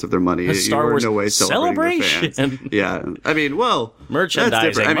exorbitant amounts of their money. A Star Wars in no way celebrating the fans. celebration. Yeah. I mean, well,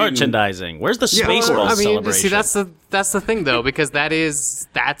 Merchandising. Merchandising. Where's the Spaceballs celebration? See, that's the thing though, because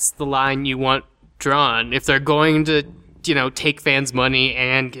that's the line you want drawn. If they're going to, take fans' money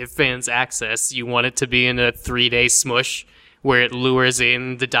and give fans access, you want it to be in a 3-day smush where it lures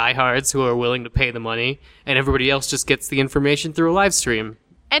in the diehards who are willing to pay the money, and everybody else just gets the information through a live stream.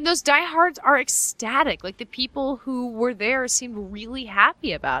 And those diehards are ecstatic. Like, the people who were there seemed really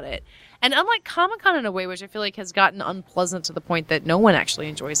happy about it. And unlike Comic-Con in a way, which I feel like has gotten unpleasant to the point that no one actually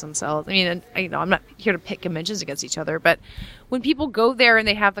enjoys themselves. I mean, and, I'm not here to pit conventions against each other, but when people go there and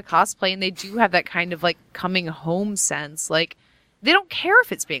they have the cosplay and they do have that kind of, like, coming home sense, like, they don't care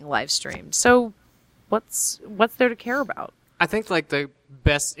if it's being live streamed. So what's there to care about? I think, like, the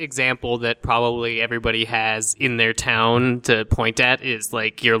best example that probably everybody has in their town to point at is,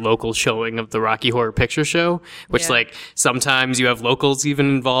 like, your local showing of the Rocky Horror Picture Show, which, like, sometimes you have locals even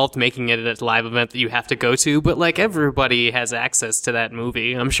involved, making it a live event that you have to go to, but, like, everybody has access to that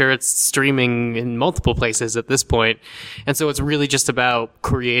movie. I'm sure it's streaming in multiple places at this point, and so it's really just about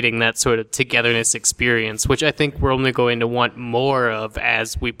creating that sort of togetherness experience, which I think we're only going to want more of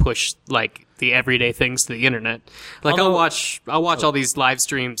as we push, like, the everyday things to the internet. Like, I'll watch all these live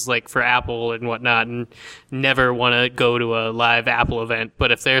streams, like, for Apple and whatnot, and never want to go to a live Apple event.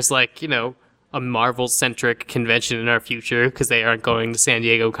 But if there's, like, a Marvel-centric convention in our future, because they aren't going to San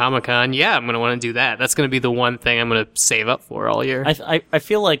Diego Comic-Con, yeah, I'm going to want to do that. That's going to be the one thing I'm going to save up for all year. I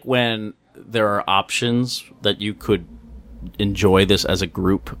feel like when there are options that you could enjoy this as a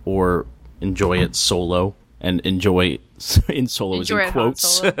group or enjoy it solo, and enjoy in solo is in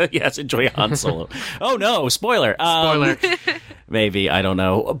quotes. Yes, enjoy Han Solo. Oh no, spoiler. Spoiler. Maybe, I don't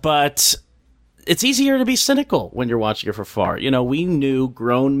know. But it's easier to be cynical when you're watching it from far. We knew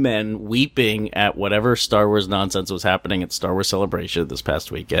grown men weeping at whatever Star Wars nonsense was happening at Star Wars Celebration this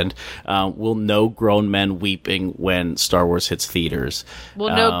past weekend. We'll know grown men weeping when Star Wars hits theaters.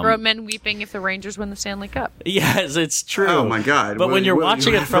 We'll know grown men weeping if the Rangers win the Stanley Cup. Yes, it's true. Oh my God! But when you're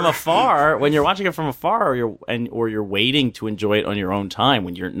watching it from afar, or you're waiting to enjoy it on your own time,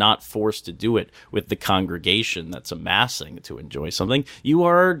 when you're not forced to do it with the congregation that's amassing to enjoy something, you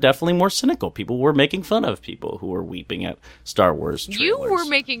are definitely more cynical. People were making fun of people who were weeping at Star Wars trailers. You were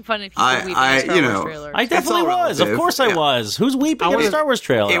making fun of people weeping at Star Wars trailers. I definitely was. Of course I was. Who's weeping at a Star Wars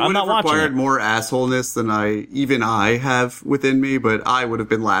trailer? I'm not watching it. It would have required more assholeness than I have within me, but I would have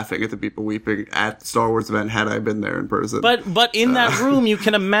been laughing at the people weeping at the Star Wars event had I been there in person. But in that room, you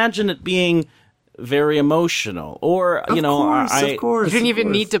can imagine it being very emotional, or of course, you didn't even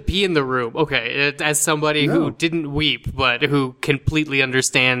need to be in the room. Okay, as somebody who didn't weep, but who completely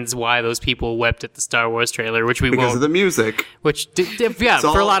understands why those people wept at the Star Wars trailer, which we because won't. of the music, which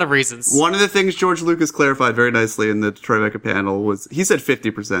for a lot of reasons. One of the things George Lucas clarified very nicely in the Tribeca panel was he said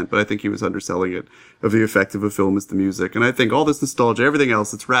 50%, but I think he was underselling it, of the effect of a film is the music. And I think all this nostalgia, everything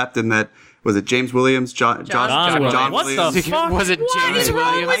else, it's wrapped in that Was it James Williams? John Williams. What the fuck? Was it What James is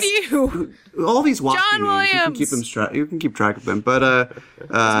wrong Williams? with you? All these wacky John names, you can keep track of them, but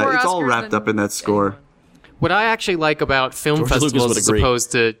it's all Oscars wrapped than up in that score. What I actually like about film George Lucas festivals would as agree.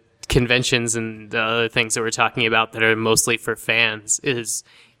 opposed to conventions and the other things that we're talking about that are mostly for fans is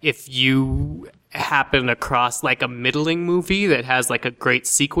if you happen across like a middling movie that has like a great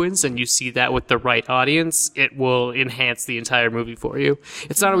sequence and you see that with the right audience, it will enhance the entire movie for you.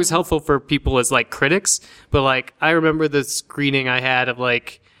 It's not always helpful for people as like critics, but like I remember the screening I had of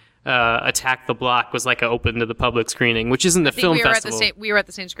like Attack the Block was like an open to the public screening, which isn't a I think film we were festival. we were at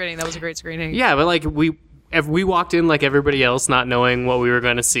the same screening. That was a great screening. Yeah, but like we walked in like everybody else, not knowing what we were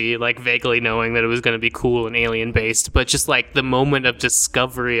going to see, like vaguely knowing that it was going to be cool and alien based, but just like the moment of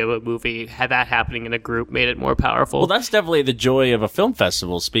discovery of a movie, had that happening in a group made it more powerful. Well, that's definitely the joy of a film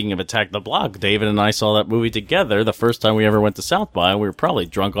festival. Speaking of Attack the Block, David and I saw that movie together the first time we ever went to South by. We were probably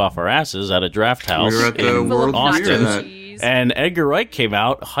drunk off our asses at a draft house. We were at the in World Austin. Premiere of that. And Edgar Wright came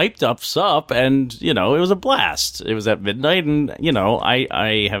out, hyped us up, and it was a blast. It was at midnight, and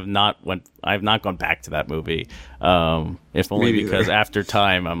I've not gone back to that movie. If only Me neither. because after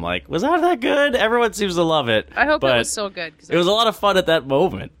time, I'm like, was that good? Everyone seems to love it. I hope it but was so good. 'Cause It was a lot of fun at that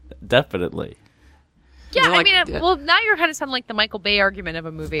moment, definitely. Yeah, Well, I like, mean, yeah. well, now you're kind of sounding like the Michael Bay argument of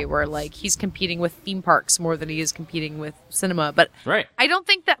a movie where like he's competing with theme parks more than he is competing with cinema. But Right. I don't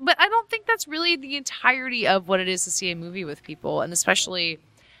think that's really the entirety of what it is to see a movie with people, and especially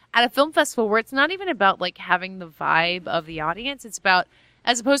at a film festival where it's not even about like having the vibe of the audience. It's about,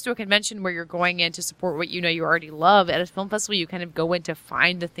 as opposed to a convention where you're going in to support what you already love. At a film festival, you kind of go in to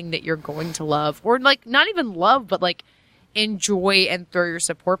find the thing that you're going to love, or like not even love, but like enjoy and throw your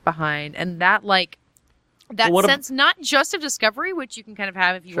support behind, and that like. That What sense, not just of discovery, which you can kind of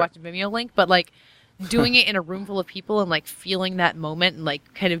have if you watch a Vimeo link, but like doing it in a room full of people and like feeling that moment and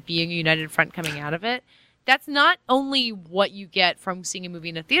like kind of being a united front coming out of it. That's not only what you get from seeing a movie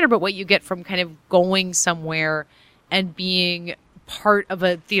in a theater, but what you get from kind of going somewhere and being part of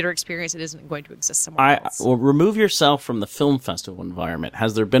a theater experience that isn't going to exist somewhere else. Well, remove yourself from the film festival environment.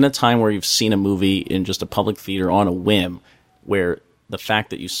 Has there been a time where you've seen a movie in just a public theater on a whim where the fact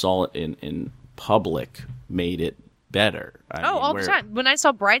that you saw it in public made it better? All the time. When I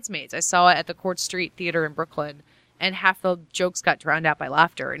saw Bridesmaids, I saw it at the Court Street Theater in Brooklyn, and half the jokes got drowned out by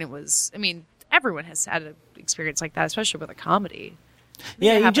laughter. And it was, I mean, everyone has had an experience like that, especially with a comedy.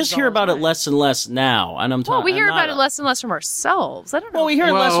 Yeah, It you happens just all hear the about it time. less and less now, and I'm talking. Well, we hear about it less and less from ourselves. I don't know. Well, we hear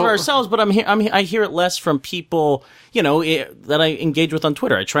it less from Well- ourselves, but I hear it less from people, that I engage with on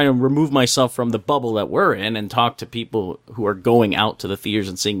Twitter. I try to remove myself from the bubble that we're in and talk to people who are going out to the theaters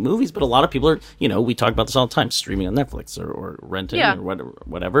and seeing movies. But a lot of people are, we talk about this all the time, streaming on Netflix or renting Yeah. or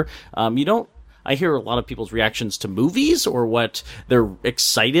whatever. I hear a lot of people's reactions to movies or what they're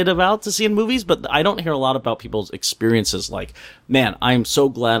excited about to see in movies, but I don't hear a lot about people's experiences like, man, I'm so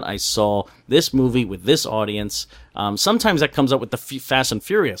glad I saw this movie with this audience. Sometimes that comes up with the Fast and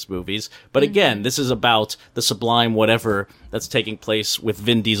Furious movies, but again, this is about the sublime whatever that's taking place with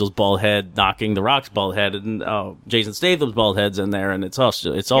Vin Diesel's bald head knocking The Rock's bald head and Jason Statham's bald head's in there, and it's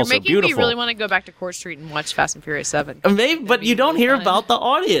also You're making beautiful. me really want to go back to Court Street and watch Fast and Furious 7. Maybe, but you don't hear about the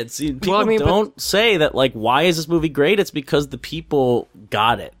audience. People don't say that, like, why is this movie great? It's because the people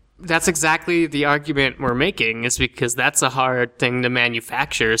got it. That's exactly the argument we're making, is because that's a hard thing to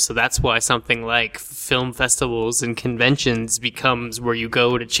manufacture. So that's why something like film festivals and conventions becomes where you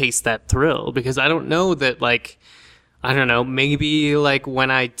go to chase that thrill. Because I don't know that, like, maybe like when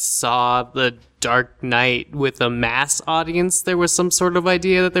I saw The Dark Knight with a mass audience, there was some sort of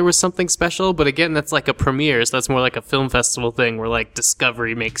idea that there was something special. But again, that's like a premiere. So that's more like a film festival thing where like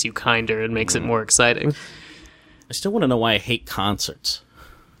discovery makes you kinder and makes it more exciting. I still want to know why I hate concerts.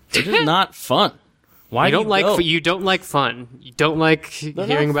 They're just not fun. Why You do don't like go? you don't like fun. You don't like hearing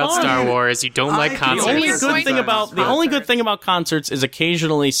not about fun. Star Wars. You don't like I The concerts. only You're good going thing to about concerts. the only good thing about concerts is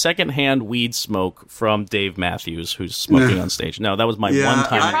occasionally secondhand weed smoke from Dave Matthews, who's smoking on stage. No, that was my Yeah, one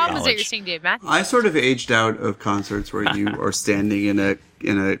time The in problem is that you're college. seeing Dave Matthews. I sort of aged out of concerts where you are standing in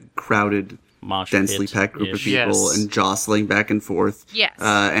a crowded, Mosh densely pit-ish. packed group of people Yes. and jostling back and forth. Yes.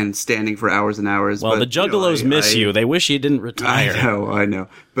 And standing for hours and hours. Well, But, the Juggalos miss you. They wish you didn't retire. I know.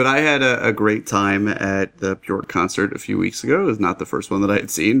 But I had a great time at the Bjork concert a few weeks ago. It was not the first one that I had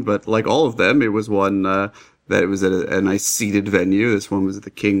seen, but like all of them, it was one that it was at a nice seated venue. This one was at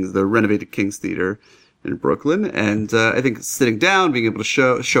the renovated King's Theater in Brooklyn. And I think sitting down, being able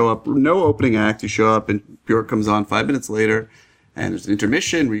to show up, no opening act, you show up and Bjork comes on 5 minutes later. And there's an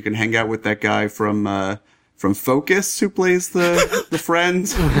intermission where you can hang out with that guy from from Focus, who plays the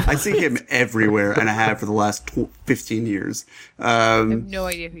friend. I see him everywhere, and I have for the last 15 years. I have no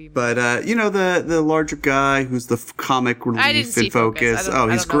idea who you mean. But you know, the larger guy who's the comic I didn't relief see in Focus. Focus. Oh,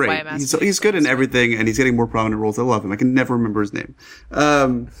 I he's don't know why great. I'm asking He's good in everything, and he's getting more prominent roles. I love him. I can never remember his name.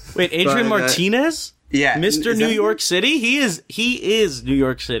 Wait, Adrian but, Martinez? Yeah, Mr. is New that- York City? He is New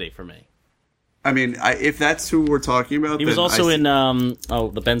York City for me. I mean, if that's who we're talking about, He was then also I in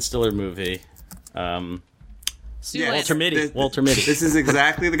the Ben Stiller movie. Zoolander. Walter Mitty. This- Walter Mitty. This is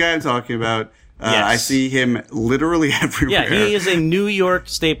exactly the guy I'm talking about. Yes. I see him literally everywhere. Yeah, he is a New York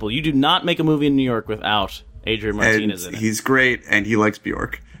staple. You do not make a movie in New York without Adrian Martinez and in it. he's great, and he likes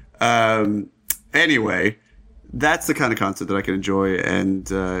Bjork. Anyway, that's the kind of concert that I can enjoy,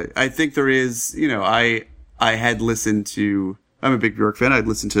 and I think there is, you know, I had listened to, I'm a big Bjork fan. I'd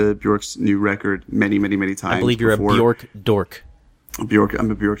listened to Bjork's new record many, many, many times. I believe you're before. a Bjork dork.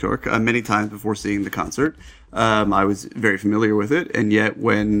 I'm a Bjork dork. Many times before seeing the concert. I was very familiar with it, and yet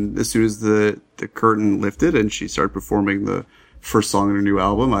as soon as the curtain lifted and she started performing the first song in her new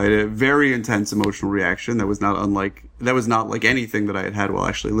album, I had a very intense emotional reaction that was not like anything that I had while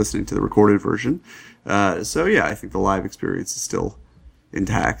actually listening to the recorded version. So yeah, I think the live experience is still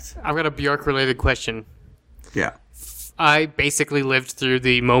intact. I've got a Bjork-related question. Yeah. I basically lived through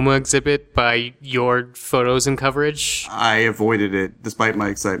the MoMA exhibit by your photos and coverage. I avoided it despite my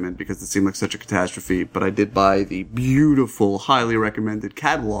excitement because it seemed like such a catastrophe, but I did buy the beautiful, highly recommended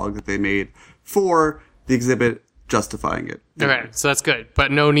catalog that they made for the exhibit justifying it. Okay, so that's good. But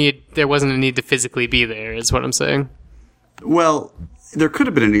there wasn't a need to physically be there, is what I'm saying. Well, there could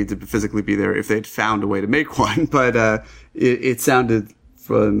have been a need to physically be there if they'd found a way to make one, but it sounded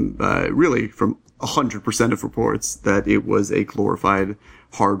from 100% of reports that it was a glorified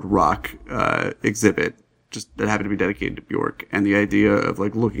hard rock exhibit, just that happened to be dedicated to Bjork. And the idea of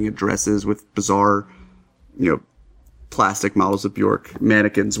like looking at dresses with bizarre, you know, plastic models of Bjork,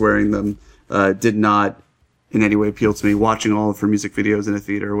 mannequins wearing them, did not in any way appeal to me. Watching all of her music videos in a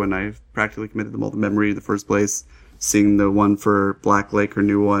theater when I practically committed them all to memory in the first place, seeing the one for Black Lake, her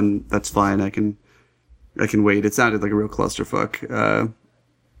new one, that's fine. I can wait. It sounded like a real clusterfuck.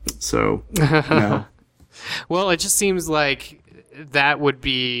 So, no. Well, it just seems like that would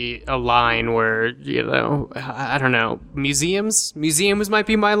be a line where, you know, I don't know, museums might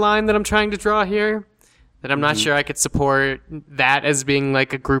be my line that I'm trying to draw here. That I'm not sure I could support that as being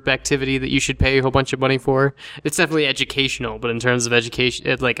like a group activity that you should pay a whole bunch of money for. It's definitely educational, but in terms of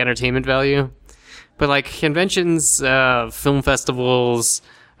education, like entertainment value. But like conventions, film festivals,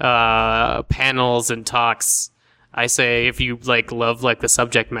 panels and talks, I say if you like love like the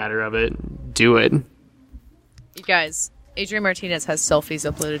subject matter of it, do it. You guys, Adrian Martinez has selfies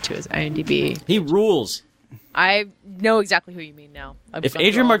uploaded to his IMDb. He rules. I know exactly who you mean now. I've If gone through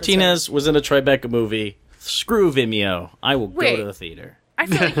Adrian all of his Martinez was in a Tribeca movie, screw Vimeo. I will Wait. go to the theater. I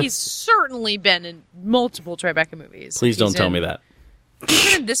feel like he's certainly been in multiple Tribeca movies. Please don't He's tell in- me that.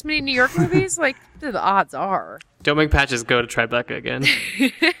 He's been in this many New York movies? Like, the odds are. Don't make Patches go to Tribeca again.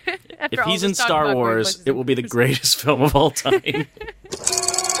 After If all he's this in talk Star about great Wars, places it will be the and- greatest film of all time.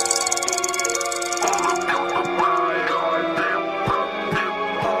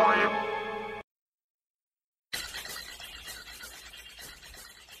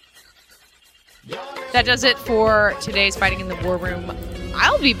 That does it for today's Fighting in the War Room.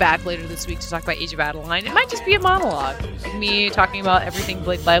 I'll be back later this week to talk about Age of Adeline. It might just be a monologue of me talking about everything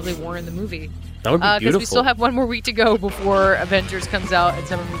Blake Lively wore in the movie. That would be Because beautiful. we still have one more week to go before Avengers comes out and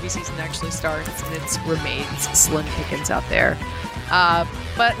summer movie season actually starts, and it remains slim pickings out there.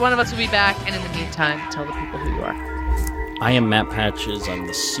 But one of us will be back, and in the meantime, tell the people who you are. I am Matt Patches. I'm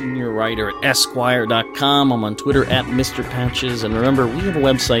the senior writer at Esquire.com. I'm on Twitter at Mr. Patches. And remember, we have a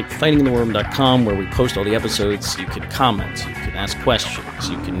website, fightingintheworm.com, where we post all the episodes. You can comment, you can ask questions,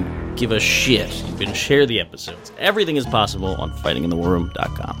 you can give us shit, you can share the episodes. Everything is possible on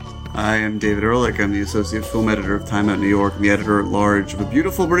fightingintheworm.com. I am David Ehrlich. I'm the associate film editor of Time Out New York and the editor at large of a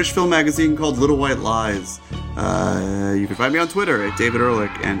beautiful British film magazine called Little White Lies. You can find me on Twitter at David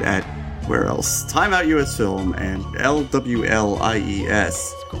Ehrlich and at where else? Time Out US Film and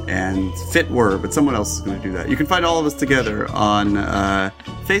LWLIES and Fitwer, but someone else is going to do that. You can find all of us together on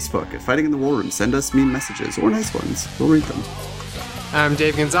Facebook at Fighting in the War Room. Send us mean messages or nice ones. We'll read them. I'm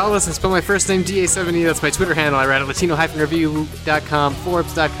Dave Gonzalez. I spell my first name DA70. That's my Twitter handle. I write at Latino-review.com,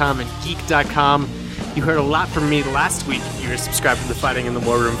 Forbes.com, and Geek.com. You heard a lot from me last week if you were subscribed to the Fighting in the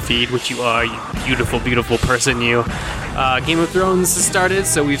War Room feed, which you are, you beautiful, beautiful person, you. Game of Thrones has started,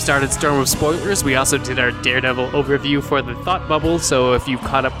 so we've started Storm of Spoilers. We also did our Daredevil overview for the Thought Bubble, so if you've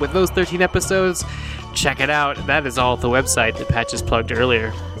caught up with those 13 episodes, check it out. That is all at the website that Patches plugged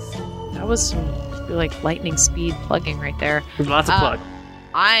earlier. That was some Be like lightning speed plugging right there. Lots of plug.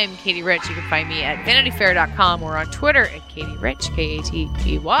 I'm Katie Rich. You can find me at vanityfair.com or on Twitter at Katie Rich,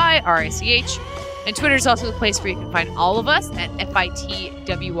 KATEYRICH. And Twitter is also the place where you can find all of us at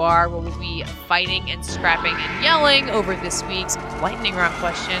FITWR, where we'll be fighting and scrapping and yelling over this week's lightning round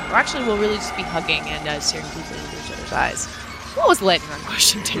question. Or actually, we'll really just be hugging and staring deeply into each other's eyes. What was the lightning round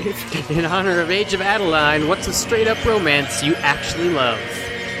question, Dave? In honor of Age of Adeline, what's a straight-up romance you actually love?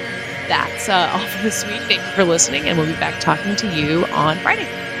 That's all for this week. Thank you for listening, and we'll be back talking to you on Friday.